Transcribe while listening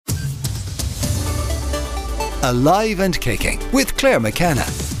Alive and Kicking with Claire McKenna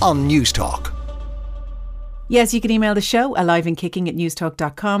on News Talk. Yes, you can email the show,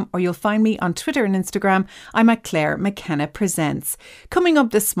 aliveandkicking@newstalk.com, or you'll find me on Twitter and Instagram. I'm at Claire McKenna Presents. Coming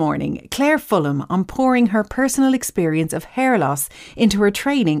up this morning, Claire Fullam on pouring her personal experience of hair loss into her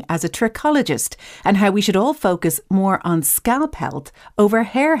training as a trichologist and how we should all focus more on scalp health over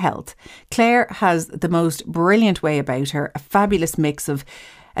hair health. Claire has the most brilliant way about her, a fabulous mix of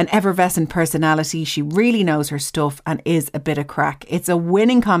an effervescent personality. She really knows her stuff and is a bit of crack. It's a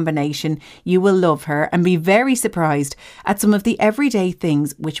winning combination. You will love her and be very surprised at some of the everyday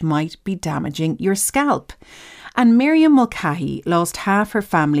things which might be damaging your scalp. And Miriam Mulcahy lost half her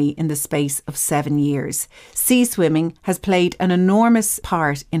family in the space of 7 years. Sea swimming has played an enormous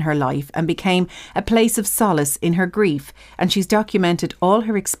part in her life and became a place of solace in her grief. And she's documented all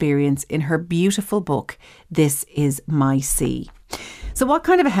her experience in her beautiful book, This Is My Sea. So what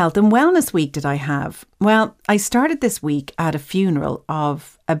kind of a health and wellness week did I have? Well, I started this week at a funeral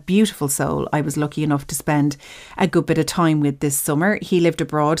of a beautiful soul I was lucky enough to spend a good bit of time with this summer. He lived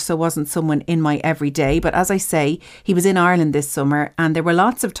abroad, so wasn't someone in my everyday. But as I say, he was in Ireland this summer and there were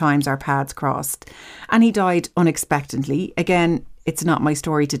lots of times our paths crossed. And he died unexpectedly. Again, it's not my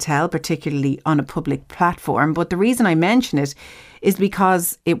story to tell, particularly on a public platform. But the reason I mention it is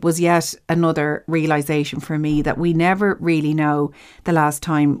because it was yet another realisation for me that we never really know the last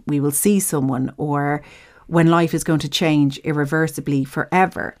time we will see someone or when life is going to change irreversibly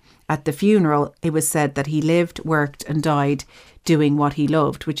forever. At the funeral, it was said that he lived, worked and died doing what he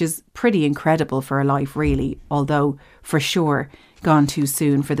loved, which is pretty incredible for a life really, although for sure gone too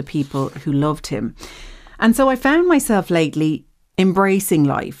soon for the people who loved him. And so I found myself lately embracing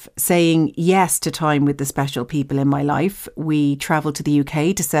life, saying yes to time with the special people in my life. We travelled to the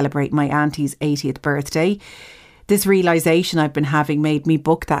UK to celebrate my auntie's 80th birthday. This realisation I've been having made me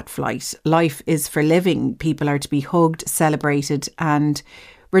book that flight. Life is for living. People are to be hugged, celebrated, and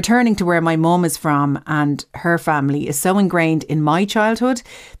returning to where my mum is from and her family is so ingrained in my childhood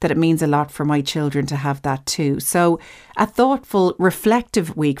that it means a lot for my children to have that too. So a thoughtful,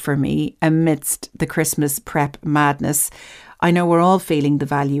 reflective week for me amidst the Christmas prep madness. I know we're all feeling the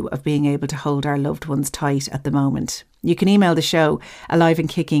value of being able to hold our loved ones tight at the moment. You can email the show,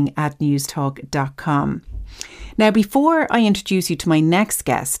 aliveandkicking@newstalk.com. Now, before I introduce you to my next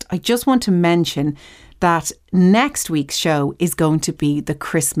guest, I just want to mention that next week's show is going to be the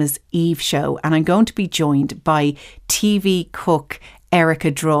Christmas Eve show. And I'm going to be joined by TV cook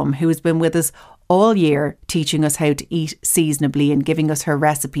Erica Drum, who has been with us all year teaching us how to eat seasonably and giving us her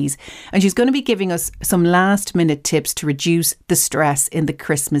recipes. And she's going to be giving us some last minute tips to reduce the stress in the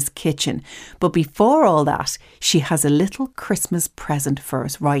Christmas kitchen. But before all that, she has a little Christmas present for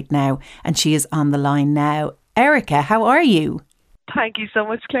us right now. And she is on the line now. Erica, how are you? Thank you so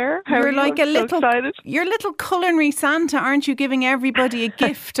much, Claire. How are you? Like I'm so excited. You're a little culinary Santa, aren't you? Giving everybody a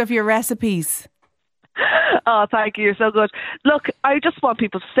gift of your recipes. Oh, thank you. You're so good. Look, I just want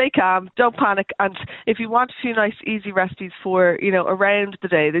people to stay calm, don't panic, and if you want a few nice, easy recipes for, around the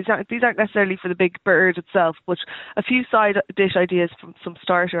day, these aren't necessarily for the big bird itself, but a few side dish ideas, from some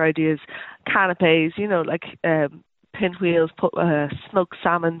starter ideas, canapes, pinwheels, smoked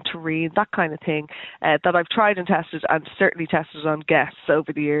salmon, terrine, that kind of thing, that I've tried and tested and certainly tested on guests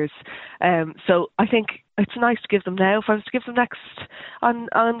over the years. So I think it's nice to give them now. If I was to give them next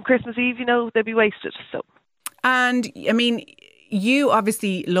on Christmas Eve, they'd be wasted. So, and I mean, you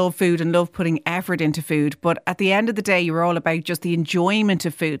obviously love food and love putting effort into food, but at the end of the day, you're all about just the enjoyment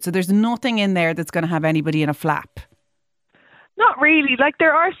of food. So there's nothing in there that's going to have anybody in a flap. Not really. Like,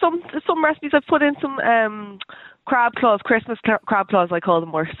 there are some recipes I've put in some crab claws, Christmas crab claws I call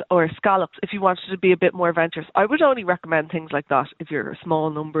them, or scallops, if you wanted to be a bit more adventurous. I would only recommend things like that if you're a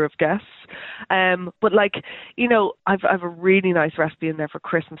small number of guests. But I've a really nice recipe in there for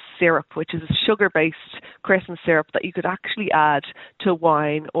Christmas syrup, which is a sugar-based Christmas syrup that you could actually add to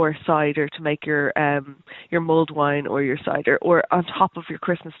wine or cider to make your mulled wine or your cider, or on top of your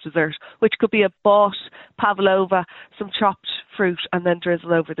Christmas dessert, which could be a bought pavlova, some chopped fruit, and then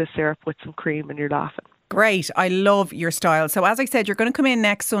drizzle over the syrup with some cream, and you're laughing. Great. I love your style. So as I said, you're going to come in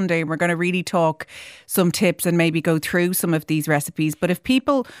next Sunday and we're going to really talk some tips and maybe go through some of these recipes. But if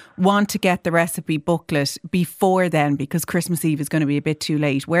people want to get the recipe booklet before then, because Christmas Eve is going to be a bit too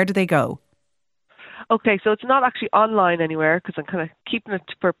late, where do they go? Okay, so it's not actually online anywhere because I'm kind of keeping it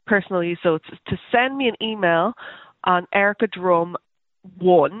for personal use. So it's to send me an email on Erica Drum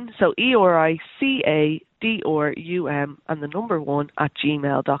 1, so ERICADRUM and the number 1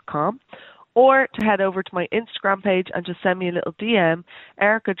 @gmail.com. or to head over to my Instagram page and just send me a little DM,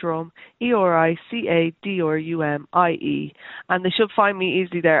 Erica Drum, ERICADRUMIE, and they should find me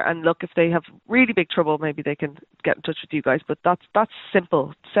easily there. And look, if they have really big trouble, maybe they can get in touch with you guys, but that's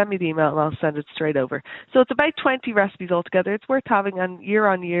simple. Send me the email and I'll send it straight over. So it's about 20 recipes altogether. It's worth having, and year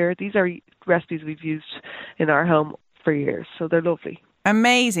on year, these are recipes we've used in our home for years, so they're lovely.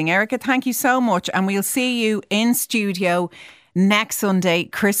 Amazing. Erica, thank you so much, and we'll see you in studio next Sunday,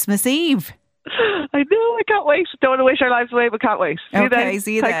 Christmas Eve. I know, I can't wait. Don't want to wish our lives away, but can't wait. See you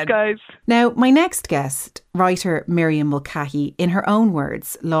then. Thanks, guys. Now, my next guest, writer Miriam Mulcahy, in her own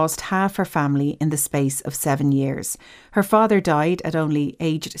words, lost half her family in the space of 7 years. Her father died at only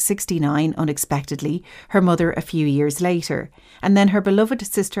aged 69 unexpectedly, her mother a few years later, and then her beloved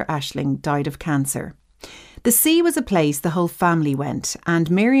sister Aisling died of cancer. The sea was a place the whole family went, and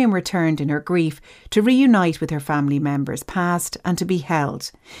Miriam returned in her grief to reunite with her family members past and to be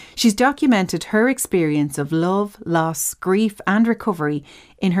held. She's documented her experience of love, loss, grief and recovery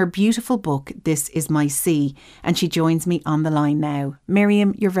in her beautiful book, This Is My Sea, and she joins me on the line now.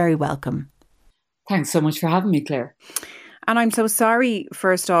 Miriam, you're very welcome. Thanks so much for having me, Claire. And I'm so sorry,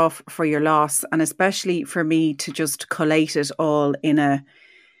 first off, for your loss, and especially for me to just collate it all in a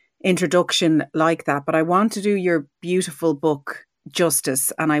introduction like that, but I want to do your beautiful book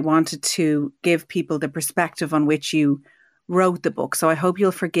justice, and I wanted to give people the perspective on which you wrote the book. So I hope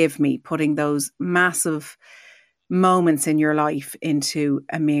you'll forgive me putting those massive moments in your life into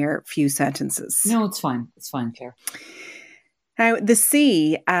a mere few sentences. No, it's fine. It's fine, Claire. Now, the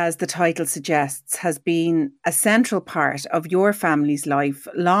sea, as the title suggests, has been a central part of your family's life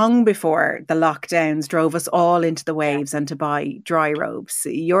long before the lockdowns drove us all into the waves and to buy dry robes.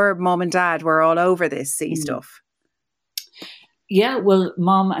 Your mum and dad were all over this sea stuff. Yeah, well,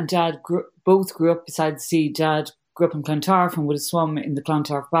 Mum and Dad both grew up beside the sea. Dad grew up in Clontarf and would have swum in the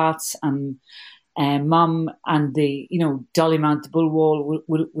Clontarf baths, and Mum and the, Dollymount, the Bull Wall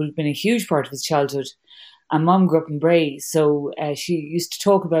would have been a huge part of his childhood. And Mum grew up in Bray, so she used to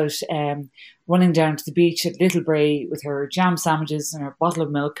talk about running down to the beach at Little Bray with her jam sandwiches and her bottle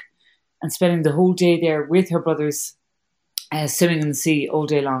of milk and spending the whole day there with her brothers swimming in the sea all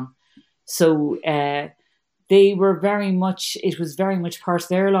day long. So it was very much part of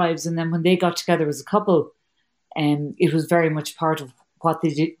their lives. And then when they got together as a couple, it was very much part of what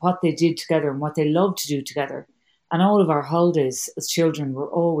they did together and what they loved to do together. And all of our holidays as children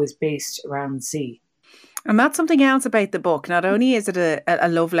were always based around the sea. And that's something else about the book. Not only is it a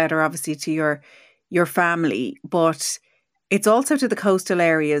love letter, obviously, to your family, but it's also to the coastal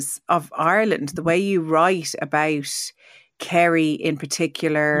areas of Ireland. The way you write about Kerry in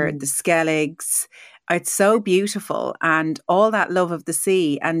particular, the Skelligs, it's so beautiful, and all that love of the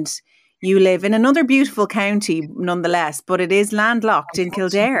sea. And you live in another beautiful county nonetheless, but it is landlocked in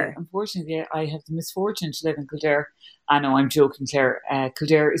Kildare. Unfortunately, I have the misfortune to live in Kildare. I know, I'm joking, Claire.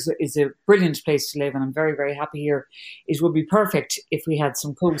 Kildare is a brilliant place to live, and I'm very, very happy here. It would be perfect if we had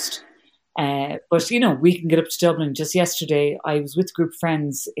some coast. But, we can get up to Dublin. Just yesterday, I was with a group of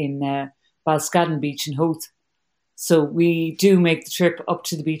friends in Balscadden Beach in Howth. So we do make the trip up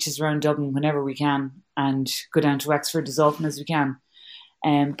to the beaches around Dublin whenever we can and go down to Wexford as often as we can.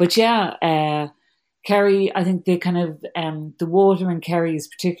 Kerry, I think they kind of, the water in Kerry is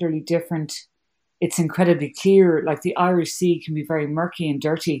particularly different. It's incredibly clear. Like the Irish Sea can be very murky and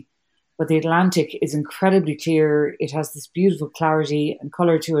dirty, but the Atlantic is incredibly clear. It has this beautiful clarity and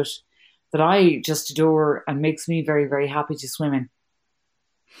colour to it that I just adore and makes me very, very happy to swim in.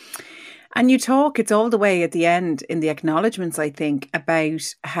 And you talk, it's all the way at the end in the acknowledgements, I think,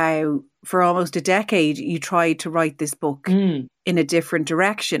 about how for almost a decade you tried to write this book in a different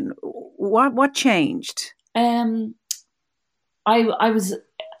direction. What changed? I was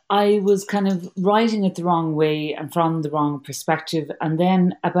kind of writing it the wrong way and from the wrong perspective. And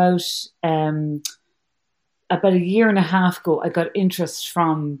then about a year and a half ago, I got interest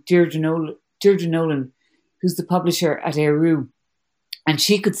from Deirdre Nolan, who's the publisher at Eru. And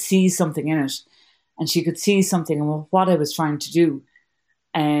she could see something in it. And she could see something in what I was trying to do.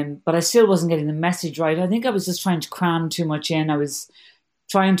 But I still wasn't getting the message right. I think I was just trying to cram too much in. I was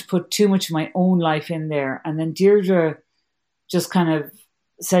trying to put too much of my own life in there. And then Deirdre just kind of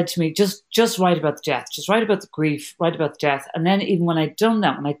said to me, just write about the death. Just write about the grief, write about the death. And then even when I'd done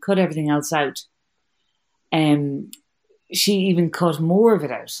that, when I cut everything else out, she even cut more of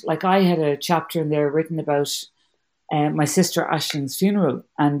it out. Like I had a chapter in there written about my sister Aisling's funeral.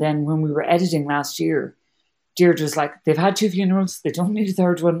 And then when we were editing last year, Deirdre was like, they've had 2 funerals. They don't need a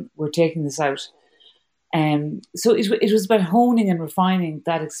 3rd one. We're taking this out. So it was about honing and refining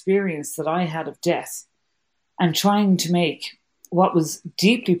that experience that I had of death and trying to make what was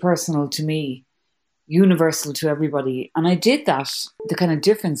deeply personal to me, universal to everybody. And I did that. The kind of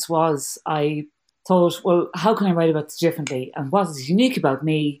difference was I thought, well, how can I write about this differently? And what is unique about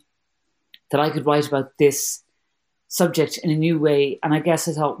me that I could write about this subject in a new way? And I guess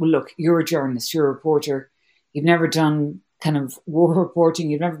I thought, well, look, you're a journalist, you're a reporter. You've never done kind of war reporting.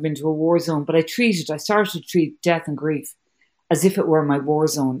 You've never been to a war zone. But I started to treat death and grief as if it were my war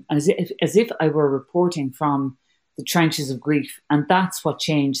zone, and as if I were reporting from the trenches of grief. And that's what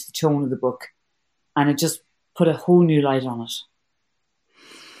changed the tone of the book. And it just put a whole new light on it.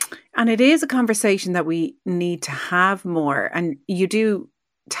 And it is a conversation that we need to have more. And you do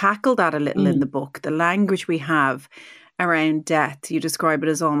tackle that a little in the book, the language we have around death. You describe it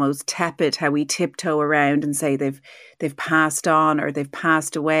as almost tepid, how we tiptoe around and say they've passed on or they've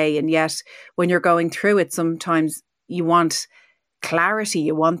passed away. And yet when you're going through it, sometimes you want clarity,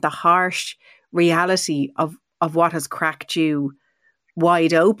 you want the harsh reality of what has cracked you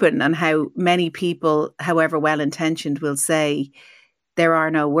wide open, and how many people, however well-intentioned, will say there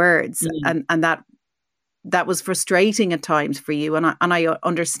are no words. And that was frustrating at times for you. And I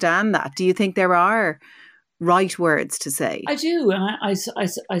understand that. Do you think there are right words to say? I do. And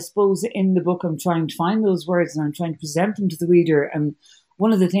I suppose in the book I'm trying to find those words and I'm trying to present them to the reader. And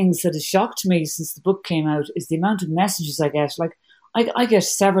one of the things that has shocked me since the book came out is the amount of messages I get. Like I get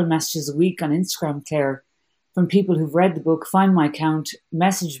several messages a week on Instagram, Claire, from people who've read the book, find my account,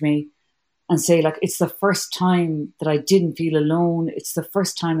 message me and say, like, it's the first time that I didn't feel alone. It's the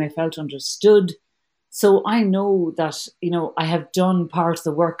first time I felt understood. So I know that, I have done part of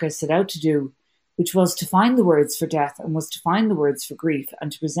the work I set out to do, which was to find the words for death and was to find the words for grief and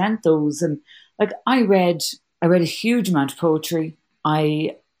to present those. And like, I read a huge amount of poetry.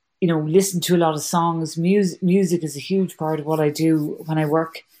 I listened to a lot of songs. Music is a huge part of what I do when I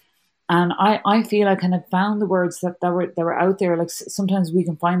work. And I feel I kind of found the words that were out there. Like sometimes we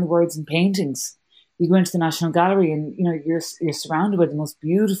can find the words in paintings. You go into the National Gallery and, you're surrounded by the most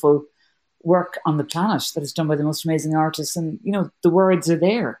beautiful work on the planet that is done by the most amazing artists. And, the words are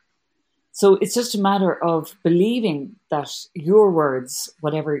there. So it's just a matter of believing that your words,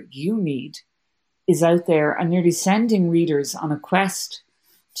 whatever you need, is out there, and nearly sending readers on a quest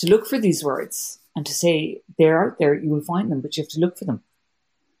to look for these words and to say, they're out there, you will find them, but you have to look for them.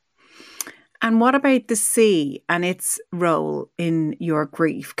 And what about the sea and its role in your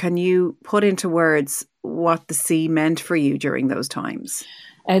grief? Can you put into words what the sea meant for you during those times?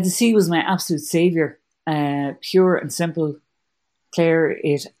 The sea was my absolute saviour, pure and simple. Claire,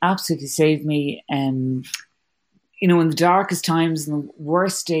 it absolutely saved me. In the darkest times and the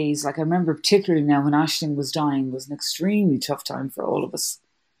worst days, like I remember particularly now when Aisling was dying, was an extremely tough time for all of us.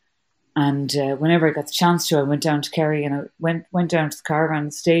 And whenever I got the chance to, I went down to Kerry and I went down to the caravan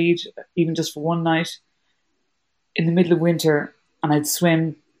and stayed, even just for one night in the middle of winter, and I'd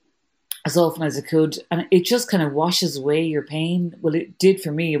swim as often as I could. And it just kind of washes away your pain. Well, it did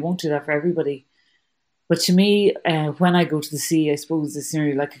for me. It won't do that for everybody. But to me, when I go to the sea, I suppose it's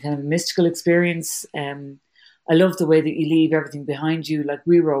nearly like a kind of mystical experience. I love the way that you leave everything behind you. Like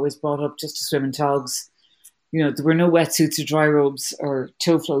we were always brought up just to swim in togs. There were no wetsuits or dry robes or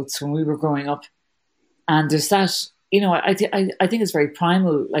tow floats when we were growing up. And there's that, I think it's very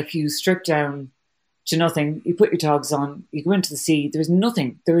primal. Like you strip down to nothing, you put your togs on, you go into the sea. There's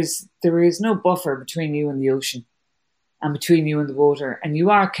nothing. There is no buffer between you and the ocean and between you and the water. And you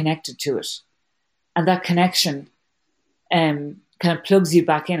are connected to it. And that connection kind of plugs you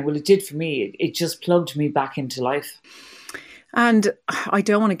back in. Well, it did for me. It just plugged me back into life. And I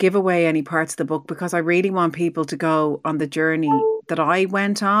don't want to give away any parts of the book because I really want people to go on the journey that I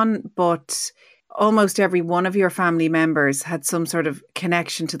went on. But almost every one of your family members had some sort of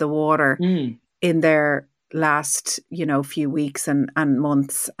connection to the water in their last, few weeks and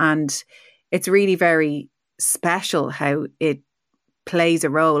months. And it's really very special how it plays a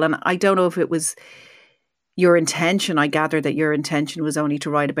role. And I don't know if it was your intention. I gather that your intention was only to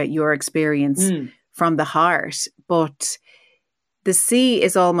write about your experience from the heart. But the sea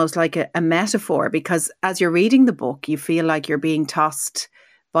is almost like a metaphor, because as you're reading the book, you feel like you're being tossed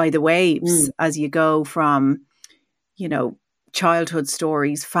by the waves as you go from, childhood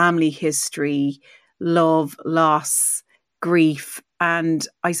stories, family history, love, loss, grief. And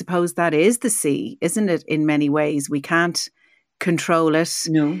I suppose that is the sea, isn't it? In many ways, we can't control it.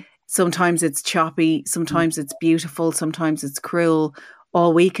 No. Sometimes it's choppy, sometimes it's beautiful, sometimes it's cruel.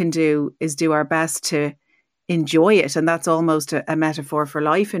 All we can do is do our best to enjoy it. And that's almost a metaphor for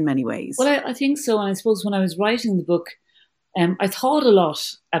life in many ways. Well, I think so. And I suppose when I was writing the book, I thought a lot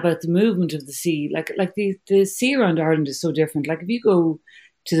about the movement of the sea. Like the sea around Ireland is so different. Like if you go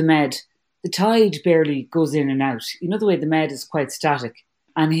to the Med, the tide barely goes in and out. You know, the way the Med is quite static.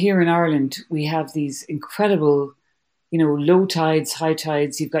 And here in Ireland, we have these incredible, low tides, high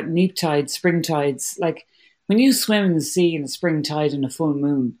tides. You've got neap tides, spring tides. Like when you swim in the sea in a spring tide and a full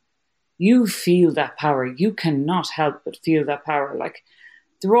moon, you feel that power. You cannot help but feel that power. Like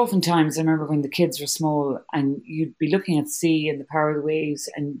there were often times, I remember when the kids were small and you'd be looking at the sea and the power of the waves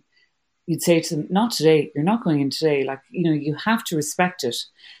and you'd say to them, not today, you're not going in today. Like, you have to respect it.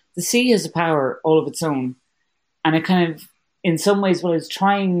 The sea has a power all of its own. And it kind of, in some ways, what I was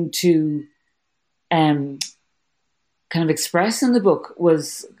trying to kind of express in the book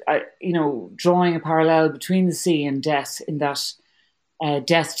was, drawing a parallel between the sea and death, in that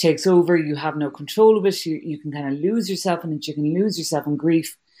death takes over, you have no control of it, you can kind of lose yourself in it, you can lose yourself in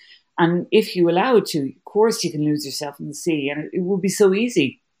grief. And if you allow it to, of course you can lose yourself in the sea. And it would be so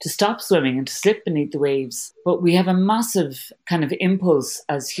easy to stop swimming and to slip beneath the waves. But we have a massive kind of impulse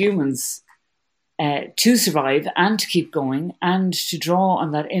as humans to survive and to keep going and to draw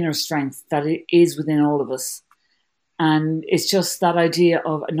on that inner strength that is within all of us. And it's just that idea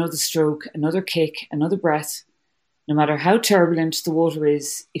of another stroke, another kick, another breath. No matter how turbulent the water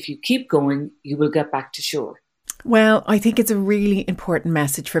is, if you keep going, you will get back to shore. Well, I think it's a really important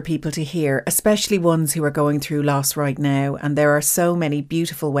message for people to hear, especially ones who are going through loss right now. And there are so many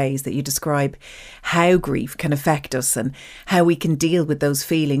beautiful ways that you describe how grief can affect us and how we can deal with those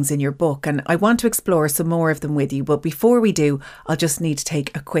feelings in your book. And I want to explore some more of them with you. But before we do, I'll just need to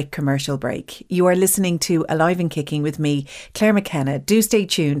take a quick commercial break. You are listening to Alive and Kicking with me, Claire McKenna. Do stay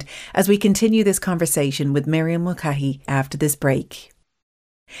tuned as we continue this conversation with Miriam Mulcahy after this break.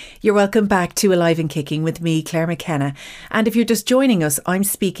 You're welcome back to Alive and Kicking with me, Claire McKenna. And if you're just joining us, I'm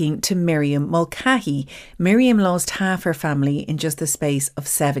speaking to Miriam Mulcahy. Miriam lost half her family in just the space of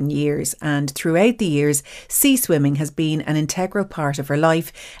 7 years. And throughout the years, sea swimming has been an integral part of her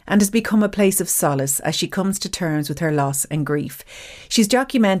life and has become a place of solace as she comes to terms with her loss and grief. She's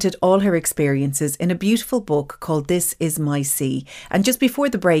documented all her experiences in a beautiful book called This Is My Sea. And just before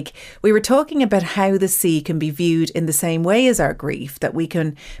the break, we were talking about how the sea can be viewed in the same way as our grief, that we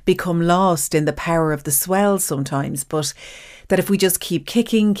can become lost in the power of the swells sometimes, but that if we just keep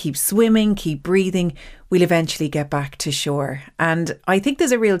kicking, keep swimming, keep breathing, we'll eventually get back to shore. And I think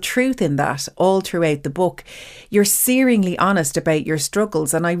there's a real truth in that all throughout the book. You're searingly honest about your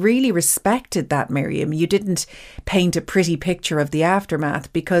struggles, and I really respected that, Miriam. You didn't paint a pretty picture of the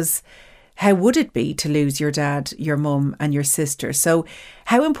aftermath, because how would it be to lose your dad, your mum and your sister? So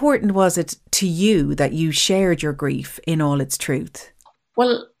how important was it to you that you shared your grief in all its truth?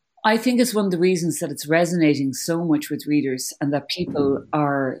 Well, I think it's one of the reasons that it's resonating so much with readers and that people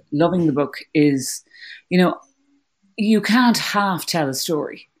are loving the book is, you can't half tell a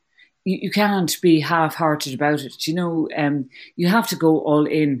story. You can't be half-hearted about it. You have to go all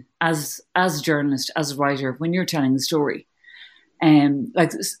in as a journalist, as a writer, when you're telling a story.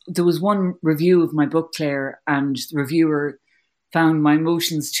 There was one review of my book, Claire, and the reviewer found my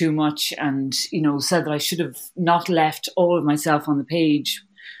emotions too much and, said that I should have not left all of myself on the page.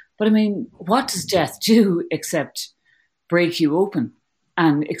 But I mean, what does death do except break you open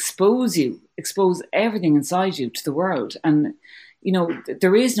and expose everything inside you to the world? And,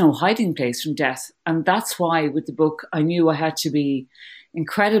 there is no hiding place from death. And that's why with the book, I knew I had to be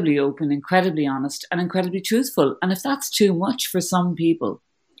incredibly open, incredibly honest and incredibly truthful. And if that's too much for some people,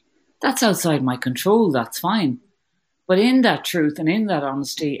 that's outside my control, that's fine. But in that truth and in that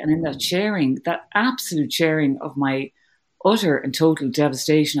honesty and in that sharing, that absolute sharing of my utter and total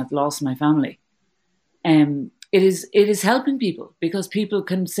devastation at the loss of my family, it is helping people, because people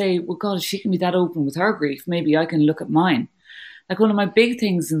can say, well, God, if she can be that open with her grief, maybe I can look at mine. Like, one of my big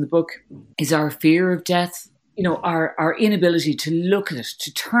things in the book is our fear of death, our inability to look at it,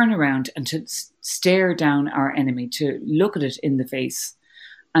 to turn around and to stare down our enemy, to look at it in the face.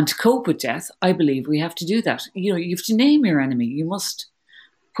 And to cope with death, I believe we have to do that. You have to name your enemy. You must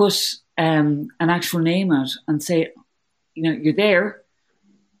put an actual name out and say, you're there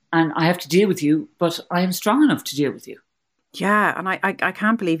and I have to deal with you, but I am strong enough to deal with you. Yeah, and I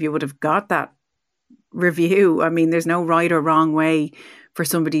can't believe you would have got that review. I mean, there's no right or wrong way for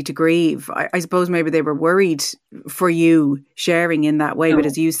somebody to grieve. I suppose maybe they were worried for you sharing in that way, but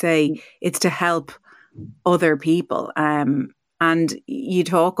as you say, it's to help other people. And you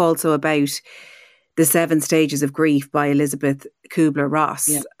talk also about The 7 Stages of Grief by Elizabeth Kubler-Ross.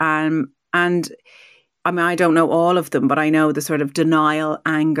 Yeah. And I mean, I don't know all of them, but I know the sort of denial,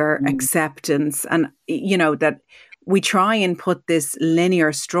 anger, acceptance, and, that we try and put this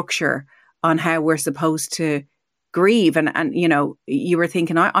linear structure on how we're supposed to grieve. And you were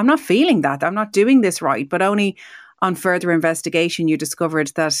thinking, I'm not feeling that. I'm not doing this right. But only on further investigation, you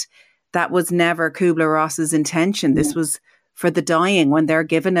discovered that that was never Kubler-Ross's intention. This was for the dying, when they're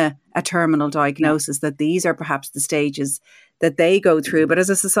given a terminal diagnosis, that these are perhaps the stages that they go through. But as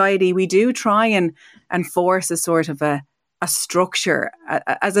a society, we do try and force a sort of a structure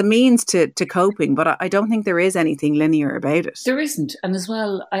as a means to coping. But I don't think there is anything linear about it. There isn't. And as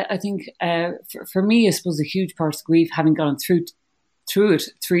well, I think for me, I suppose a huge part of grief, having gone through it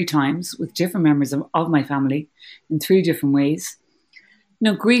 3 times with different members of my family in 3 different ways.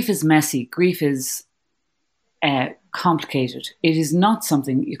 Grief is messy. Grief is complicated. It is not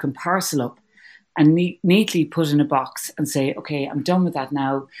something you can parcel up and neatly put in a box and say, okay, I'm done with that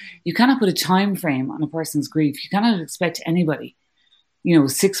now. You cannot put a time frame on a person's grief. You cannot expect anybody,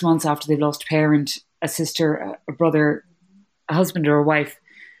 6 months after they've lost a parent, a sister, a brother, a husband or a wife,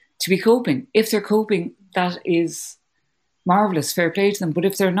 to be coping. If they're coping, that is marvellous, fair play to them. But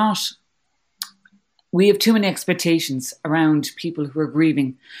if they're not, we have too many expectations around people who are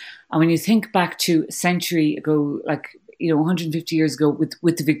grieving. And when you think back to a century ago, 150 years ago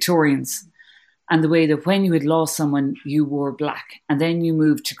with the Victorians, and the way that when you had lost someone, you wore black, and then you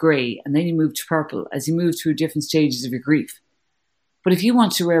moved to grey, and then you moved to purple as you moved through different stages of your grief. But if you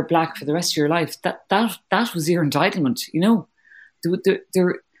want to wear black for the rest of your life, that was your entitlement.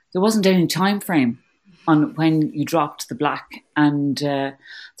 There wasn't any time frame on when you dropped the black. And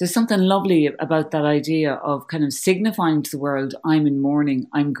there's something lovely about that idea of kind of signifying to the world, I'm in mourning,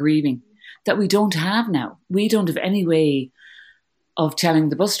 I'm grieving, that we don't have now. We don't have any way of telling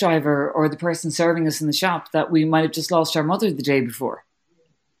the bus driver or the person serving us in the shop that we might have just lost our mother the day before.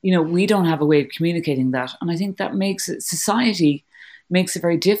 We don't have a way of communicating that. And I think that society makes it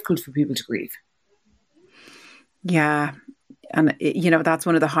very difficult for people to grieve. Yeah. And, that's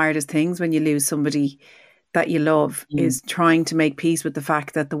one of the hardest things when you lose somebody that you love, is trying to make peace with the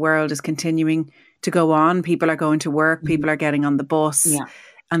fact that the world is continuing to go on. People are going to work, people are getting on the bus,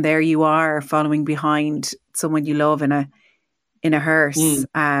 and there you are following behind someone you love in a hearse.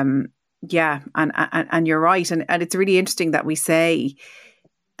 And you're right. And it's really interesting that we say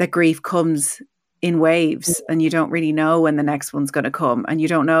that grief comes in waves, and you don't really know when the next one's going to come, and you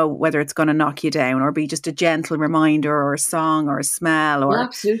don't know whether it's going to knock you down or be just a gentle reminder or a song or a smell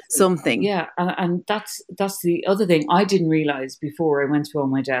or something. Yeah, and that's the other thing I didn't realise before I went through all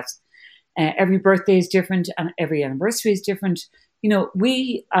my deaths. Every birthday is different and every anniversary is different.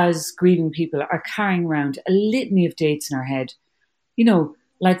 We as grieving people are carrying around a litany of dates in our head.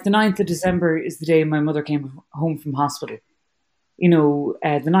 Like the 9th of December is the day my mother came home from hospital. The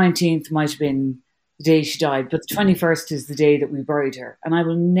 19th might have been the day she died, but the 21st is the day that we buried her. And I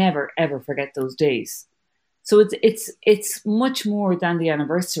will never, ever forget those days. So it's much more than the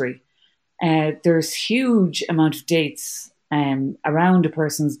anniversary. There's huge amount of dates around a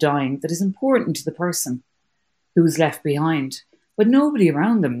person's dying that is important to the person who's left behind. But nobody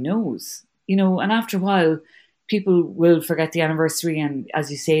around them knows, and after a while, people will forget the anniversary. And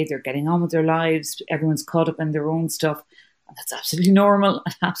as you say, they're getting on with their lives. Everyone's caught up in their own stuff. And that's absolutely normal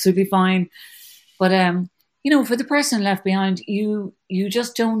and absolutely fine. But, for the person left behind, you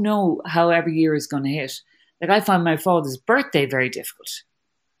just don't know how every year is going to hit. Like, I found my father's birthday very difficult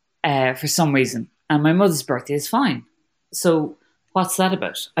for some reason. And my mother's birthday is fine. So what's that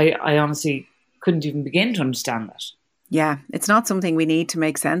about? I honestly couldn't even begin to understand that. Yeah, it's not something we need to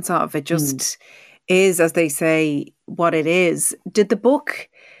make sense of. It just is, as they say, what it is. Did the book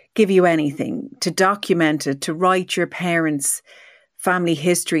give you anything to document it, to write your parents' family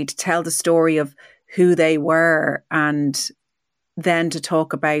history, to tell the story of who they were, and then to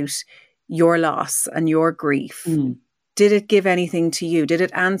talk about your loss and your grief? Did it give anything to you? Did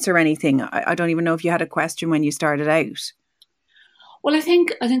it answer anything? I don't even know if you had a question when you started out. Well, I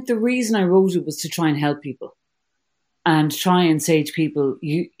think the reason I wrote it was to try and help people. And try and say to people,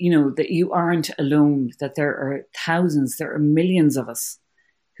 that you aren't alone, that there are thousands, there are millions of us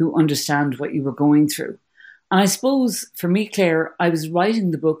who understand what you were going through. And I suppose for me, Claire, I was writing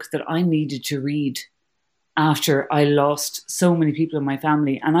the book that I needed to read after I lost so many people in my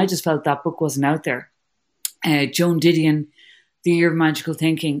family. And I just felt that book wasn't out there. Joan Didion, The Year of Magical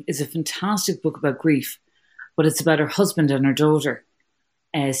Thinking, is a fantastic book about grief, but it's about her husband and her daughter.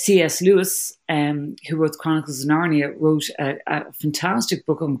 C.S. Lewis, who wrote the Chronicles of Narnia, wrote a fantastic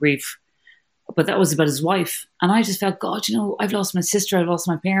book on grief, but that was about his wife. And I just felt, God, I've lost my sister, I've lost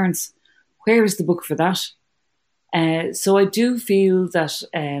my parents. Where is the book for that? So I do feel that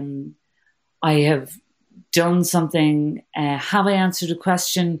I have done something. Have I answered a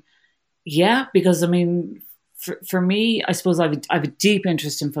question? Yeah, because for me, I suppose I have a deep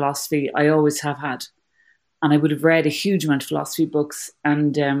interest in philosophy. I always have had. And I would have read a huge amount of philosophy books.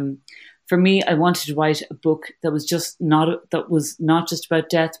 And for me, I wanted to write a book that was not just about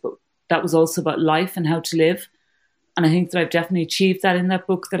death, but that was also about life and how to live. And I think that I've definitely achieved that in that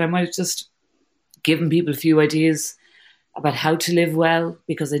book, that I might have just given people a few ideas about how to live well,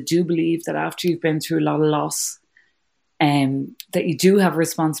 because I do believe that after you've been through a lot of loss, that you do have a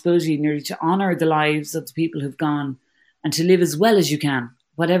responsibility nearly to honour the lives of the people who've gone and to live as well as you can,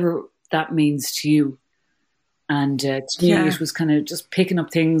 whatever that means to you. And to me, it was kind of just picking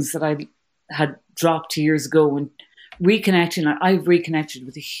up things that I had dropped years ago and reconnecting. I've reconnected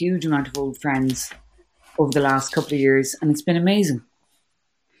with a huge amount of old friends over the last couple of years, and it's been amazing.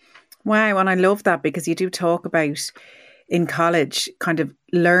 Wow, and I love that, because you do talk about in college kind of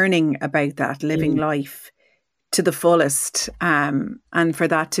learning about that, living life to the fullest, and for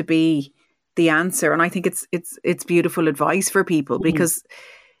that to be the answer. And I think it's beautiful advice for people, because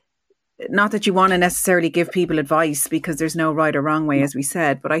not that you want to necessarily give people advice, because there's no right or wrong way, as we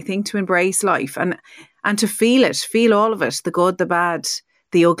said, but I think to embrace life and to feel all of it, the good, the bad,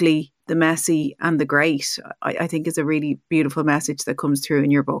 the ugly, the messy and the great, I think is a really beautiful message that comes through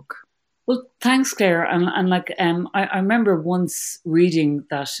in your book. Well, thanks, Claire. And like, I remember once reading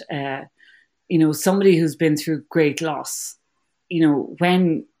that, somebody who's been through great loss,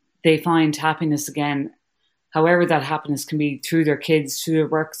 when they find happiness again, however that happiness can be through their kids, through their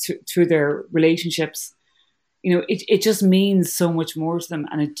work, through their relationships, it just means so much more to them.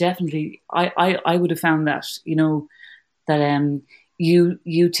 And it definitely, I would have found that, that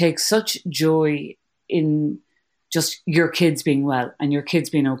you take such joy in just your kids being well and your kids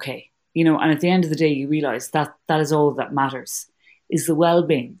being okay, and at the end of the day, you realise that is all that matters, is the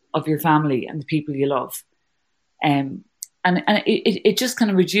well-being of your family and the people you love. And it just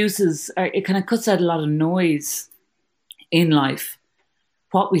kind of reduces, it kind of cuts out a lot of noise in life.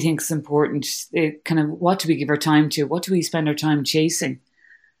 What we think is important, what do we give our time to? What do we spend our time chasing?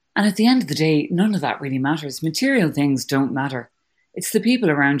 And at the end of the day, none of that really matters. Material things don't matter. It's the people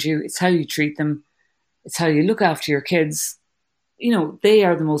around you. It's how you treat them. It's how you look after your kids. They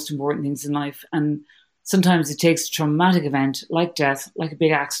are the most important things in life. And sometimes it takes a traumatic event like death, like a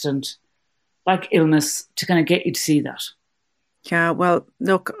big accident, like illness, to kind of get you to see that. Yeah, well,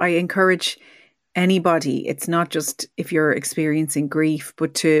 look, I encourage anybody, it's not just if you're experiencing grief,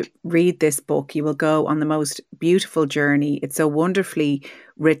 but to read this book. You will go on the most beautiful journey. It's so wonderfully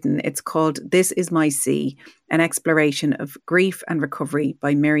written. It's called This Is My Sea, an exploration of grief and recovery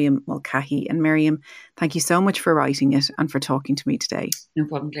by Miriam Mulcahy. And Miriam, thank you so much for writing it and for talking to me today. No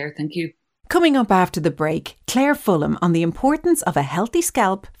problem, Claire. Thank you. Coming up after the break, Claire Fullam on the importance of a healthy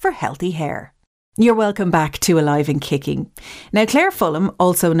scalp for healthy hair. You're welcome back to Alive and Kicking. Now, Claire Fullam,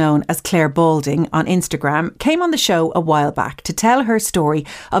 also known as Claire Balding on Instagram, came on the show a while back to tell her story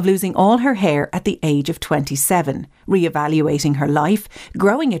of losing all her hair at the age of 27, reevaluating her life,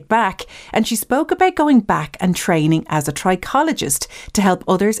 growing it back, and she spoke about going back and training as a trichologist to help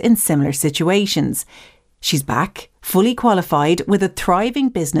others in similar situations. She's back, fully qualified, with a thriving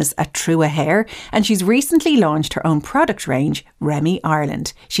business at Trua Hair, and she's recently launched her own product range, Remy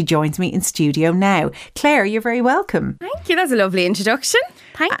Ireland. She joins me in studio now. Claire, you're very welcome. Thank you. That's a lovely introduction.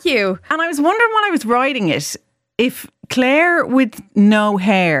 Thank you. And I was wondering when I was writing it, if Claire with no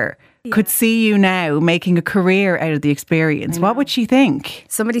hair could see you now making a career out of the experience, what would she think?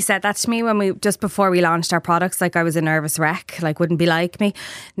 Somebody said that to me just before we launched our products, like I was a nervous wreck, like wouldn't be like me,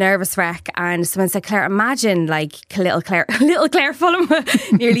 nervous wreck. And someone said, Claire, imagine like little Claire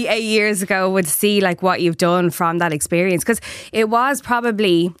Fullam nearly 8 years ago would see like what you've done from that experience, because it was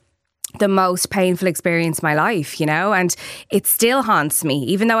probably the most painful experience of my life, and it still haunts me,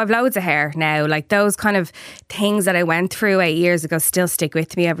 even though I've loads of hair now. Like those kind of things that I went through 8 years ago still stick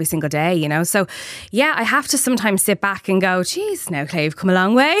with me every single day, So yeah, I have to sometimes sit back and go, geez, now Claire, you've come a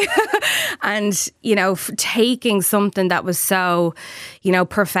long way. And, taking something that was so,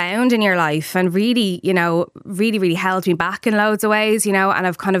 profound in your life and really, really held me back in loads of ways, and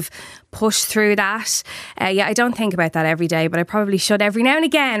I've kind of pushed through that. I don't think about that every day, but I probably should every now and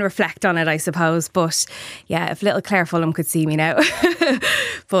again reflect on it, I suppose. But yeah, if little Claire Fullam could see me now.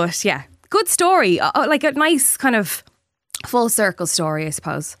 But yeah, good story. Like a nice kind of full circle story, I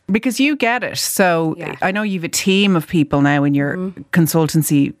suppose. Because you get it. So yeah. I know you've a team of people now in your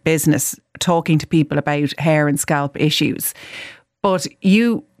consultancy business talking to people about hair and scalp issues. But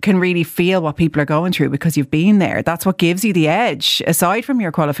you can really feel what people are going through because you've been there. That's what gives you the edge, aside from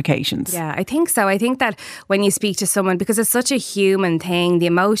your qualifications. Yeah, I think so. I think that when you speak to someone, because it's such a human thing, the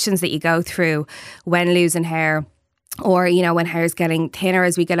emotions that you go through when losing hair, or, you know, when hair's getting thinner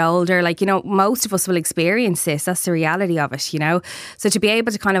as we get older. Like, you know, most of us will experience this. That's the reality of it, you know. So to be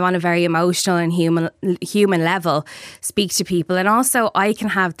able to kind of on a very emotional and human level speak to people, and also I can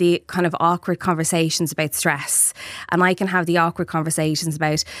have the kind of awkward conversations about stress, and I can have the awkward conversations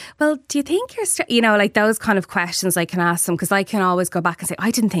about, well, do you think you're you know, like those kind of questions I can ask them, because I can always go back and say, I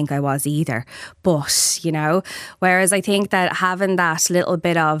didn't think I was either, but, you know, whereas I think that having that little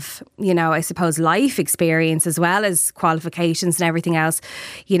bit of, you know, I suppose life experience as well as qualifications and everything else,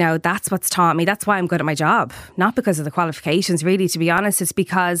 you know, that's what's taught me. That's why I'm good at my job. Not because of the qualifications, really, to be honest. It's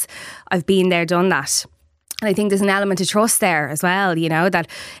because I've been there, done that. And I think there's an element of trust there as well, you know, that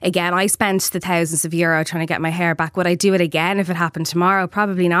again, I spent the thousands of euro trying to get my hair back. Would I do it again if it happened tomorrow?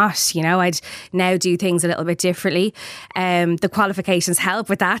 Probably not. You know, I'd now do things a little bit differently. The qualifications help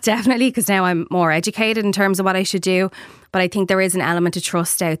with that, definitely, because now I'm more educated in terms of what I should do. But I think there is an element of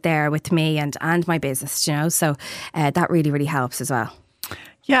trust out there with me and my business, you know, so that really, really helps as well.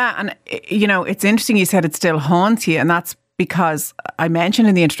 Yeah. And, you know, it's interesting you said it still haunts you, and that's because I mentioned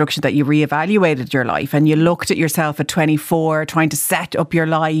in the introduction that you reevaluated your life and you looked at yourself at 24, trying to set up your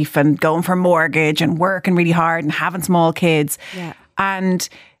life and going for mortgage and working really hard and having small kids. Yeah. And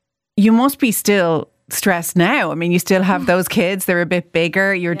you must be still stressed now. I mean, you still have those kids, they're a bit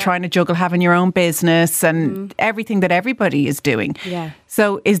bigger. You're trying to juggle having your own business and everything that everybody is doing. Yeah.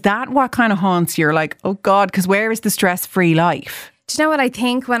 So is that what kind of haunts you? You're like, oh God, because where is the stress-free life? Do you know what I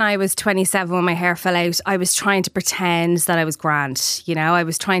think? When I was 27, when my hair fell out, I was trying to pretend that I was grand. You know, I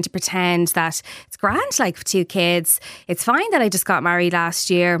was trying to pretend that it's grand, like for 2 kids. It's fine that I just got married last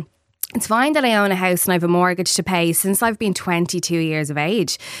year. It's fine that I own a house and I have a mortgage to pay since I've been 22 years of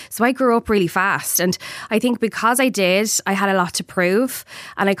age. So I grew up really fast. And I think because I did, I had a lot to prove.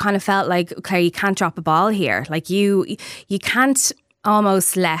 And I kind of felt like, okay, you can't drop a ball here. Like you can't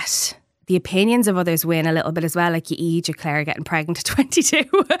almost let the opinions of others win a little bit as well. Like you Claire getting pregnant at 22.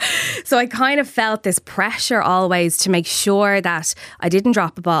 So I kind of felt this pressure always to make sure that I didn't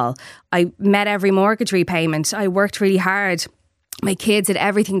drop a ball. I met every mortgage repayment. I worked really hard. My kids had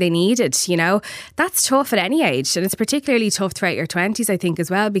everything they needed, you know. That's tough at any age. And it's particularly tough throughout your 20s, I think, as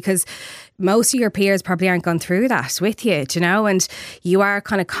well, because most of your peers probably aren't gone through that with you, you know, and you are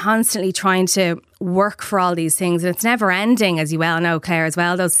kind of constantly trying to work for all these things. And it's never ending, as you well know, Claire, as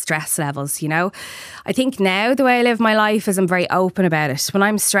well, those stress levels, you know. I think now the way I live my life is I'm very open about it. When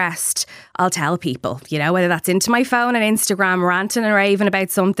I'm stressed, I'll tell people, you know, whether that's into my phone and Instagram ranting and raving about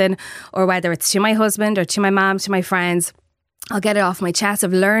something, or whether it's to my husband or to my mum, to my friends. I'll get it off my chest.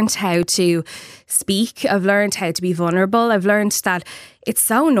 I've learned how to speak. I've learned how to be vulnerable. I've learned that it's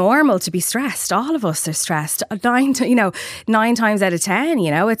so normal to be stressed. All of us are stressed. 9 times out of 10,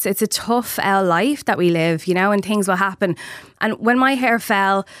 you know, it's a tough life that we live, you know, and things will happen. And when my hair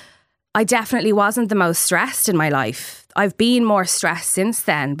fell, I definitely wasn't the most stressed in my life. I've been more stressed since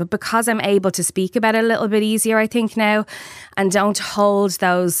then, but because I'm able to speak about it a little bit easier, I think now, and don't hold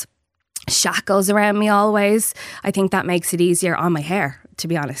those shackles around me always, I think that makes it easier on my hair, to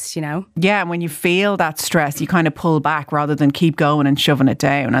be honest, you know. Yeah, and when you feel that stress, you kind of pull back rather than keep going and shoving it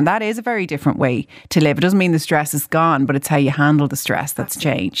down. And that is a very different way to live. It doesn't mean the stress is gone, but it's how you handle the stress that's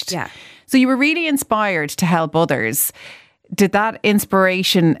changed. Yeah. So you were really inspired to help others. Did that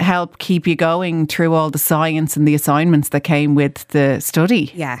inspiration help keep you going through all the science and the assignments that came with the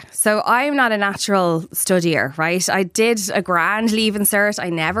study? Yeah. So I'm not a natural studier, right? I did a grand leaving cert. I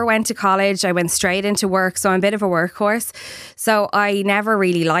never went to college. I went straight into work. So I'm a bit of a workhorse. So I never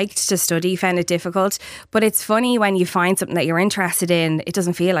really liked to study, found it difficult. But it's funny when you find something that you're interested in, it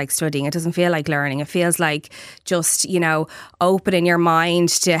doesn't feel like studying. It doesn't feel like learning. It feels like just, you know, opening your mind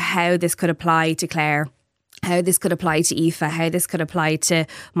to how this could apply to Claire, how this could apply to Aoife, how this could apply to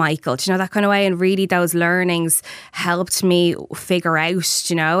Michael, do you know, that kind of way. And really those learnings helped me figure out,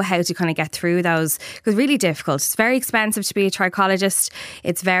 you know, how to kind of get through those. It was really difficult. It's very expensive to be a trichologist.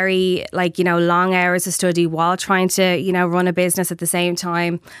 It's very, like, you know, long hours of study while trying to, you know, run a business at the same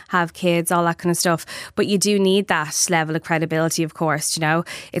time, have kids, all that kind of stuff. But you do need that level of credibility, of course, you know.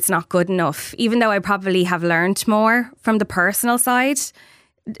 It's not good enough. Even though I probably have learned more from the personal side,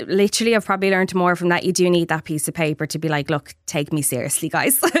 literally I've probably learned more from that. You do need that piece of paper to be like, look, take me seriously,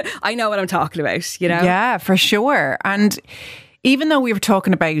 guys. I know what I'm talking about, you know. Yeah, for sure. And even though we were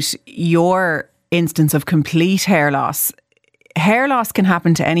talking about your instance of complete hair loss can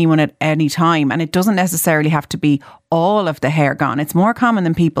happen to anyone at any time, and it doesn't necessarily have to be all of the hair gone. It's more common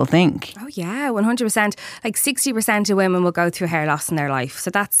than people think. Oh yeah, 100%. Like 60% of women will go through hair loss in their life. So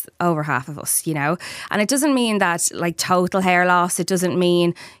that's over half of us, you know. And it doesn't mean that like total hair loss. It doesn't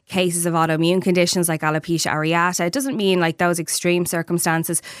mean cases of autoimmune conditions like alopecia areata. It doesn't mean like those extreme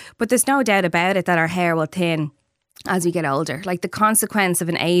circumstances. But there's no doubt about it that our hair will thin as we get older. Like the consequence of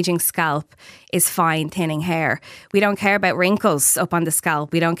an aging scalp is fine thinning hair. We don't care about wrinkles up on the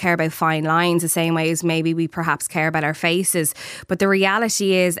scalp. We don't care about fine lines the same way as maybe we perhaps care about our faces. But the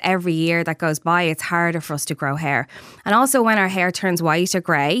reality is every year that goes by, it's harder for us to grow hair. And also when our hair turns white or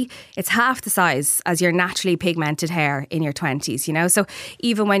grey, it's half the size as your naturally pigmented hair in your 20s, you know? So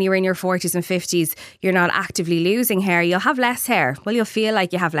even when you're in your 40s and 50s, you're not actively losing hair, you'll have less hair. Well, you'll feel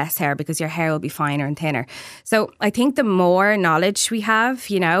like you have less hair because your hair will be finer and thinner. So I think the more knowledge we have,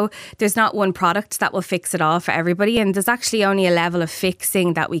 you know, there's not one product that will fix it all for everybody, and there's actually only a level of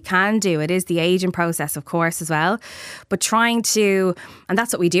fixing that we can do. It is the aging process, of course, as well, but trying to, and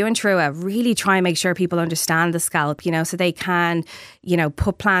that's what we do in Trua, really try and make sure people understand the scalp, you know, so they can, you know,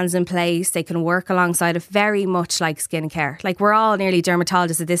 put plans in place, they can work alongside it, very much like skincare. Like we're all nearly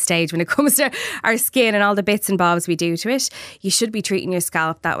dermatologists at this stage when it comes to our skin and all the bits and bobs we do to it. You should be treating your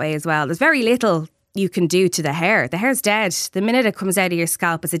scalp that way as well. There's very little you can do to the hair. The hair's dead. The minute it comes out of your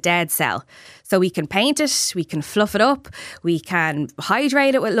scalp, it's a dead cell. So we can paint it, we can fluff it up, we can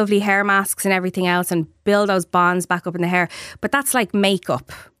hydrate it with lovely hair masks and everything else and build those bonds back up in the hair. But that's like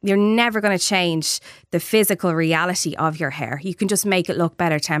makeup. You're never going to change the physical reality of your hair. You can just make it look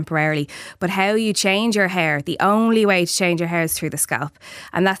better temporarily. But how you change your hair, the only way to change your hair is through the scalp.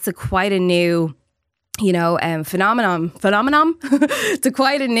 And that's quite a new, you know, phenomenon to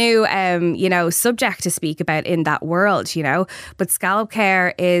quite a new, you know, subject to speak about in that world, you know. But scalp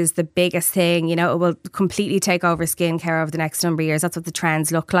care is the biggest thing, you know. It will completely take over skincare over the next number of years. That's what the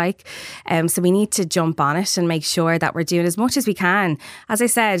trends look like. So we need to jump on it and make sure that we're doing as much as we can. As I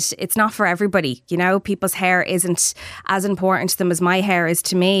said, it's not for everybody, you know. People's hair isn't as important to them as my hair is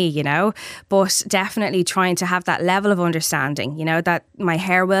to me, you know. But definitely trying to have that level of understanding, you know, that my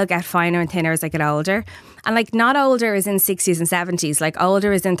hair will get finer and thinner as I get older. And like not older is in 60s and 70s, like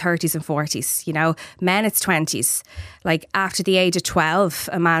older is in 30s and 40s, you know. Men, it's 20s. Like after the age of 12,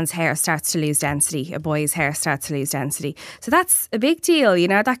 a man's hair starts to lose density, a boy's hair starts to lose density. So that's a big deal, you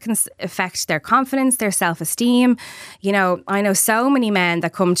know. That can affect their confidence, their self-esteem. You know, I know so many men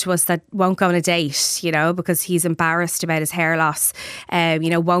that come to us that won't go on a date, you know, because he's embarrassed about his hair loss,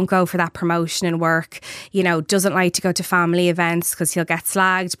 you know, won't go for that promotion in work, you know, doesn't like to go to family events because he'll get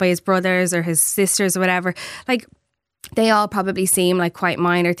slagged by his brothers or his sisters or whatever. Like, they all probably seem like quite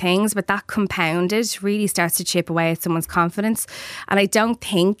minor things, but that compounded really starts to chip away at someone's confidence. And I don't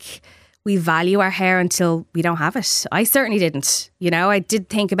think we value our hair until we don't have it. I certainly didn't. You know, I did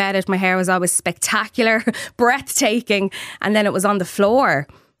think about it. My hair was always spectacular, breathtaking. And then it was on the floor.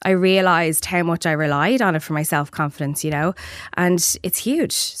 I realised how much I relied on it for my self-confidence, you know, and it's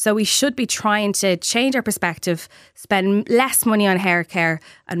huge. So we should be trying to change our perspective, spend less money on hair care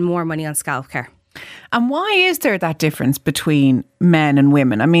and more money on scalp care. And why is there that difference between men and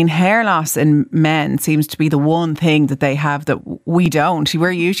women? I mean, hair loss in men seems to be the one thing that they have that we don't.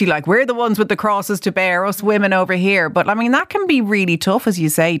 We're usually like, we're the ones with the crosses to bear, us women over here. But I mean, that can be really tough, as you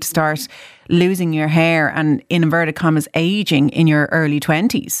say, to start losing your hair and, in inverted commas, aging in your early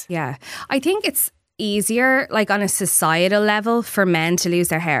 20s. Yeah, I think it's easier, like on a societal level, for men to lose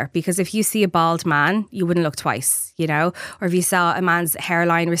their hair, because if you see a bald man, you wouldn't look twice, you know. Or if you saw a man's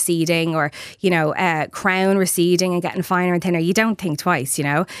hairline receding, or, you know, crown receding and getting finer and thinner, you don't think twice, you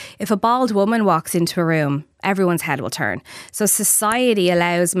know. If a bald woman walks into a room, everyone's head will turn. So society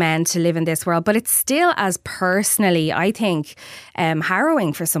allows men to live in this world, but it's still as personally, I think,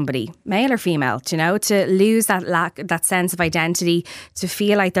 harrowing for somebody, male or female, you know, to lose that sense of identity, to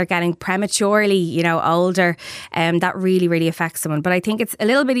feel like they're getting prematurely, you know, older. That really, really affects someone. But I think it's a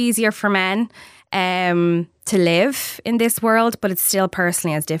little bit easier for men to live in this world, but it's still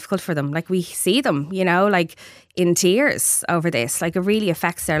personally as difficult for them. Like, we see them, you know, like in tears over this. Like, it really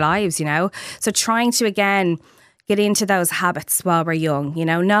affects their lives, you know. So trying to, again, get into those habits while we're young, you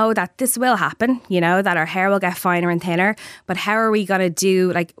know that this will happen, you know, that our hair will get finer and thinner, but how are we going to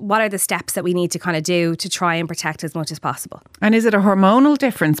do, like, what are the steps that we need to kind of do to try and protect as much as possible? And is it a hormonal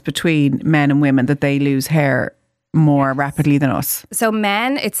difference between men and women that they lose hair more rapidly than us? So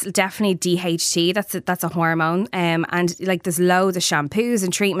men, it's definitely DHT. That's a hormone, and like there's loads of shampoos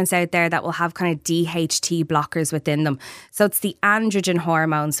and treatments out there that will have kind of DHT blockers within them. So it's the androgen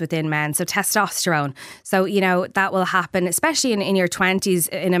hormones within men, so testosterone. So, you know, that will happen, especially in your 20s.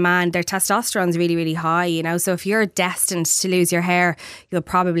 In a man, their testosterone is really, really high, you know. So if you're destined to lose your hair, you'll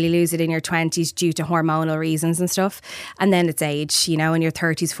probably lose it in your 20s due to hormonal reasons and stuff. And then it's age, you know, in your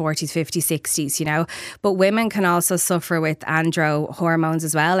 30s, 40s, 50s, 60s, you know. But women can also also suffer with andro hormones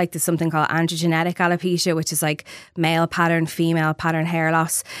as well. Like there's something called androgenetic alopecia, which is like male pattern, female pattern hair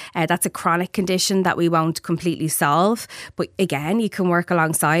loss. That's a chronic condition that we won't completely solve. But again, you can work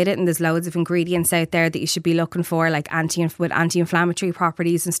alongside it, and there's loads of ingredients out there that you should be looking for, like with anti-inflammatory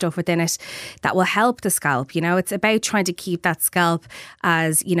properties and stuff within it that will help the scalp. You know, it's about trying to keep that scalp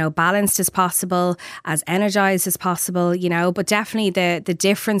as, you know, balanced as possible, as energized as possible, you know, but definitely the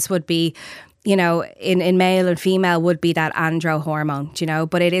difference would be, you know, in male and female would be that andro hormone, you know,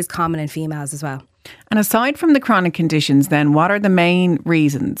 but it is common in females as well. And aside from the chronic conditions, then what are the main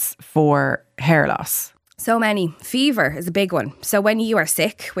reasons for hair loss? So many. Fever is a big one. So when you are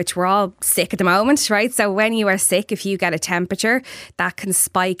sick, which we're all sick at the moment, right? So when you are sick, if you get a temperature, that can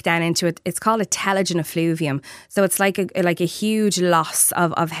spike down into it. It's called a telogen effluvium. So it's like a huge loss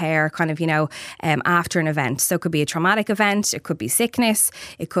of hair kind of, you know, after an event. So it could be a traumatic event. It could be sickness.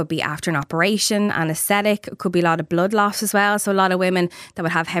 It could be after an operation, anaesthetic. It could be a lot of blood loss as well. So a lot of women that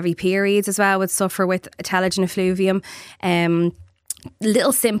would have heavy periods as well would suffer with a telogen effluvium.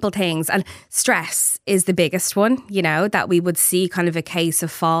 Little simple things, and stress is the biggest one, you know, that we would see kind of a case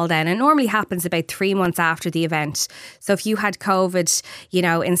of fall down. It normally happens about 3 months after the event. So if you had COVID, you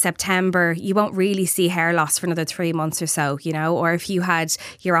know, in September, you won't really see hair loss for another 3 months or so, you know, or if you had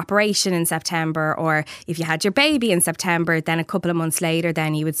your operation in September, or if you had your baby in September, then a couple of months later,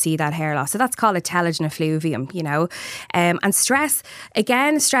 then you would see that hair loss. So that's called a telogen effluvium, you know. And stress,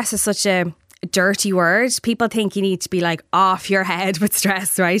 again, stress is such a dirty word. People think you need to be like off your head with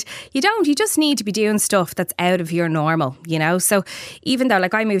stress, right? You don't. You just need to be doing stuff that's out of your normal, you know? So even though,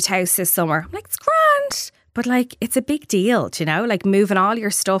 like, I moved house this summer, I'm like, it's grand. But like, it's a big deal, you know, like moving all your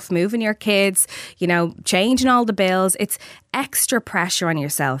stuff, moving your kids, you know, changing all the bills. It's extra pressure on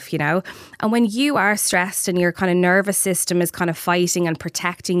yourself, you know. And when you are stressed and your kind of nervous system is kind of fighting and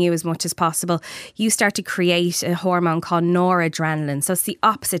protecting you as much as possible, you start to create a hormone called noradrenaline. So it's the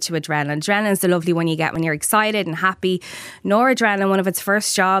opposite to adrenaline. Adrenaline is the lovely one you get when you're excited and happy. Noradrenaline, one of its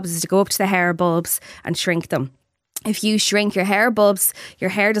first jobs is to go up to the hair bulbs and shrink them. If you shrink your hair bulbs,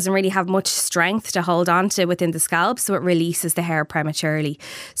 your hair doesn't really have much strength to hold on to within the scalp, so it releases the hair prematurely.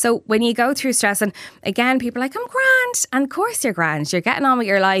 So when you go through stress, and again, people are like, I'm grand. And of course you're grand. You're getting on with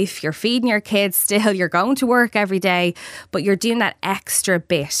your life. You're feeding your kids still. You're going to work every day, but you're doing that extra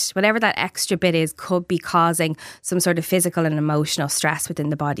bit. Whatever that extra bit is could be causing some sort of physical and emotional stress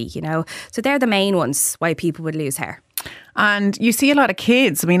within the body, you know. So they're the main ones why people would lose hair. And you see a lot of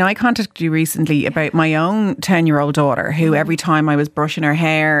kids. I mean, I contacted you recently about my own 10-year-old daughter who every time I was brushing her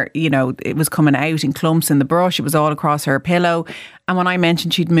hair, you know, it was coming out in clumps in the brush. It was all across her pillow. And when I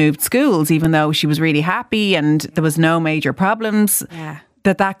mentioned she'd moved schools, even though she was really happy and there was no major problems,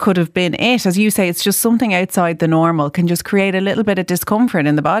 that could have been it. As you say, it's just something outside the normal can just create a little bit of discomfort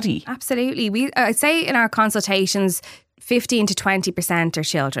in the body. Absolutely. I say in our consultations, 15 to 20% are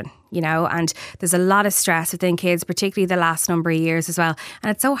children, you know, and there's a lot of stress within kids, particularly the last number of years as well. And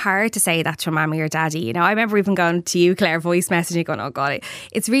it's so hard to say that to mommy or daddy, you know. I remember even going to you, Claire, voice messaging, going, oh God,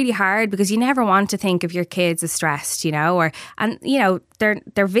 it's really hard because you never want to think of your kids as stressed, you know, and you know,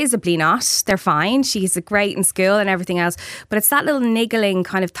 they're visibly not, they're fine. She's great in school and everything else. But it's that little niggling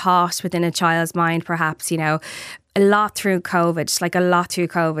kind of thought within a child's mind, perhaps, you know. A lot through COVID,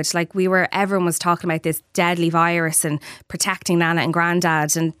 everyone was talking about this deadly virus and protecting Nana and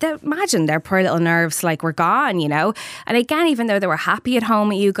Grandad, and imagine their poor little nerves like were gone, you know. And again, even though they were happy at home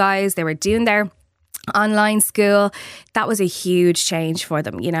with you guys, they were doing their online school, that was a huge change for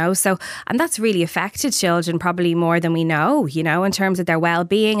them, you know. So, and that's really affected children probably more than we know, you know, in terms of their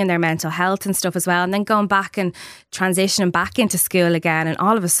well-being and their mental health and stuff as well. And then going back and transitioning back into school again, and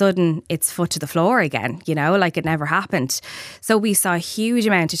all of a sudden it's foot to the floor again, you know, like it never happened. So we saw a huge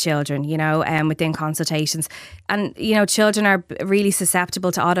amount of children, you know, within consultations. And, you know, children are really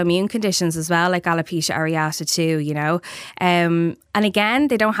susceptible to autoimmune conditions as well, like alopecia areata too, you know. And again,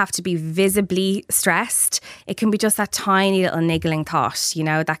 they don't have to be visibly stressed. It can be just that tiny little niggling thought, you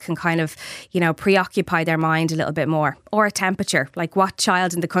know, that can kind of, you know, preoccupy their mind a little bit more. Or a temperature, like what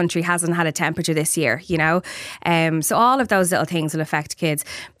child in the country hasn't had a temperature this year, you know? So all of those little things will affect kids.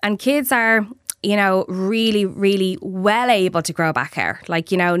 And kids are, you know, really, really well able to grow back hair.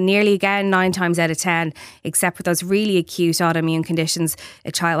 Like, you know, nearly again, 9 times out of 10, except for those really acute autoimmune conditions,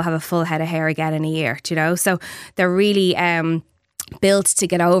 a child will have a full head of hair again in a year, you know? So they're really built to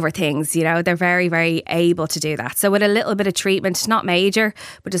get over things, you know. They're very, very able to do that. So with a little bit of treatment, not major,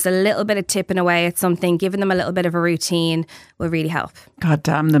 but just a little bit of tipping away at something, giving them a little bit of a routine will really help. God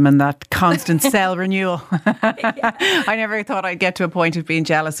damn them and that constant cell renewal. I never thought I'd get to a point of being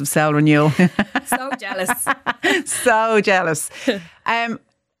jealous of cell renewal. So jealous. So jealous.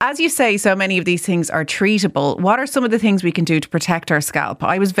 as you say, so many of these things are treatable. What are some of the things we can do to protect our scalp?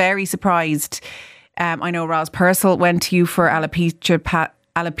 I was very surprised. I know Roz Purcell went to you for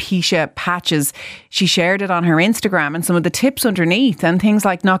alopecia patches. She shared it on her Instagram and some of the tips underneath, and things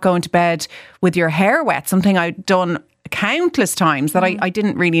like not going to bed with your hair wet, something I'd done countless times that I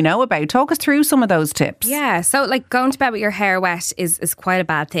didn't really know about. Talk us through some of those tips. Yeah, so like going to bed with your hair wet is quite a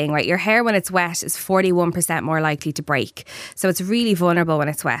bad thing, right? Your hair when it's wet is 41% more likely to break. So it's really vulnerable when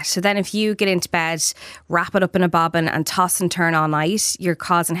it's wet. So then if you get into bed, wrap it up in a bobbin and toss and turn all night, you're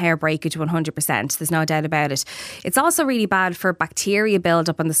causing hair breakage 100%. There's no doubt about it. It's also really bad for bacteria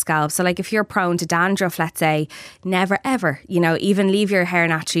build-up on the scalp. So like if you're prone to dandruff, let's say, never ever, even leave your hair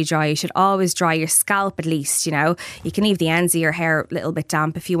naturally dry. You should always dry your scalp at least, You can leave the ends of your hair a little bit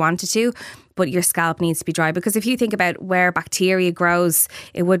damp if you wanted to, but your scalp needs to be dry, because if you think about where bacteria grows,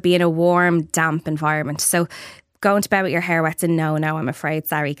 it would be in a warm, damp environment. So going to bed with your hair wet's a no, I'm afraid.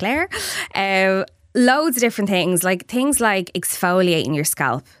 Sorry, Claire. Loads of different things like exfoliating your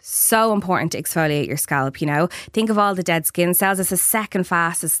scalp. So important to exfoliate your scalp, Think of all the dead skin cells. It's the second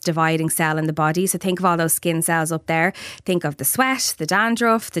fastest dividing cell in the body. So think of all those skin cells up there. Think of the sweat, the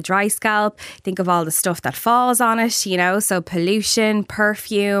dandruff, the dry scalp. Think of all the stuff that falls on it, So pollution,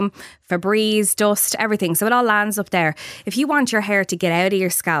 perfume, Febreze, dust, everything. So it all lands up there. If you want your hair to get out of your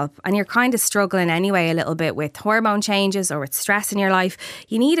scalp and you're kind of struggling anyway a little bit with hormone changes or with stress in your life,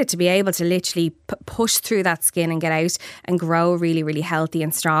 you need it to be able to literally push through that skin and get out and grow really, really healthy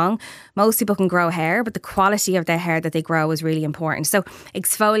and strong. Most people can grow hair, but the quality of their hair that they grow is really important. So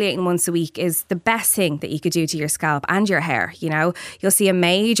exfoliating once a week is the best thing that you could do to your scalp and your hair. You'll see a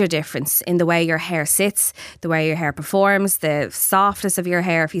major difference in the way your hair sits, the way your hair performs, the softness of your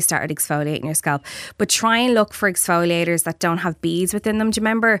hair if you started exfoliating your scalp. But try and look for exfoliators that don't have beads within them. Do you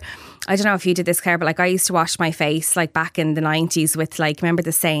remember, I don't know if you did this, Claire, but I used to wash my face back in the 90s with remember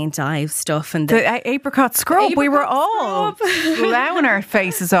the Saint Ives stuff and the apricot scrub. We were all blowing our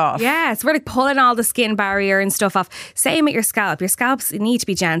faces off. Yeah, so we're pulling all the skin barrier and stuff off. Same with your scalp. Your scalps need to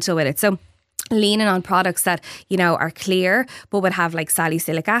be gentle with it. So leaning on products that, are clear, but would have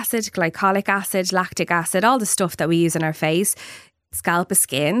salicylic acid, glycolic acid, lactic acid, all the stuff that we use in our face. Scalp is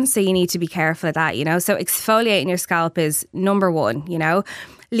skin, so you need to be careful of that, So exfoliating your scalp is number one,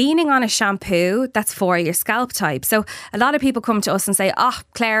 Leaning on a shampoo that's for your scalp type. So a lot of people come to us and say,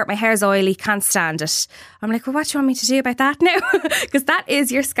 Claire, my hair's oily, can't stand it. I'm like, well, what do you want me to do about that now? Because that is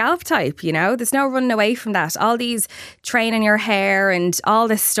your scalp type, There's no running away from that. All these training your hair and all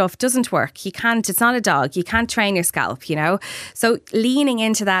this stuff doesn't work. You can't, it's not a dog. You can't train your scalp, So leaning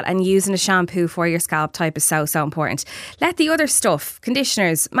into that and using a shampoo for your scalp type is so, so important. Let the other stuff,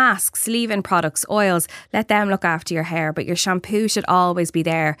 conditioners, masks, leave-in products, oils, let them look after your hair. But your shampoo should always be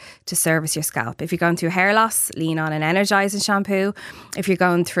there to service your scalp. If you're going through hair loss, lean on an energizing shampoo. If you're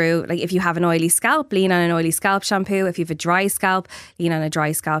going through, if you have an oily scalp, lean on an oily scalp shampoo. If you have a dry scalp, lean on a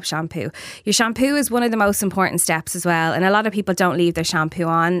dry scalp shampoo. Your shampoo is one of the most important steps as well. And a lot of people don't leave their shampoo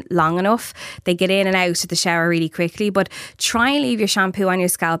on long enough. They get in and out of the shower really quickly, but try and leave your shampoo on your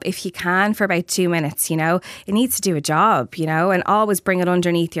scalp if you can for about 2 minutes, It needs to do a job, and always bring it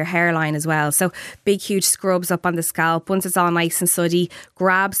underneath your hairline as well. So big, huge scrubs up on the scalp. Once it's all nice and suddy,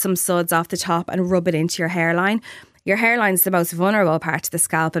 grab some suds off the top and rub it into your hairline. Your hairline's the most vulnerable part of the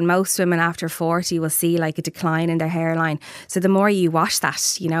scalp, and most women after 40 will see a decline in their hairline. So the more you wash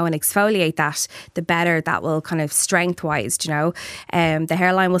that, and exfoliate that, the better that will kind of strength-wise, The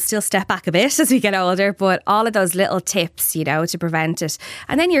hairline will still step back a bit as we get older, but all of those little tips, to prevent it.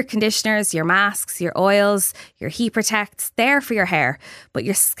 And then your conditioners, your masks, your oils, your heat protects, they're for your hair. But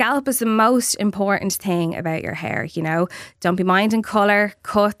your scalp is the most important thing about your hair, Don't be minding colour,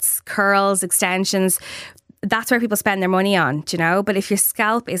 cuts, curls, extensions. That's where people spend their money on, But if your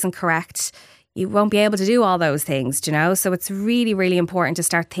scalp isn't correct, you won't be able to do all those things, So it's really, really important to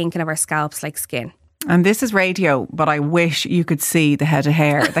start thinking of our scalps like skin. And this is radio, but I wish you could see the head of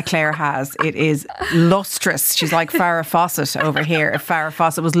hair that Claire has. It is lustrous. She's like Farrah Fawcett over here. If Farrah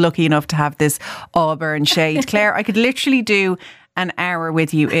Fawcett was lucky enough to have this auburn shade. Claire, I could literally do an hour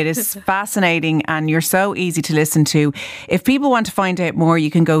with you. It is fascinating and you're so easy to listen to. If people want to find out more, you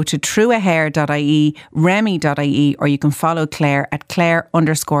can go to truahair.ie, remy.ie, or you can follow Claire at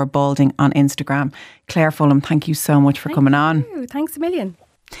Claire_balding on Instagram. Claire Fullam, thank you so much for coming on. Thanks a million.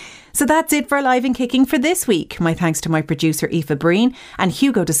 So that's it for Alive and Kicking for this week. My thanks to my producer Aoife Breen and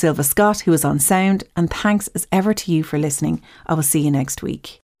Hugo De Silva Scott, who is on sound. And thanks as ever to you for listening. I will see you next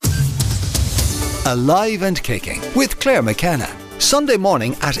week. Alive and Kicking with Claire McKenna. Sunday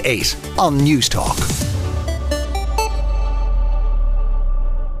morning at 8 on News Talk.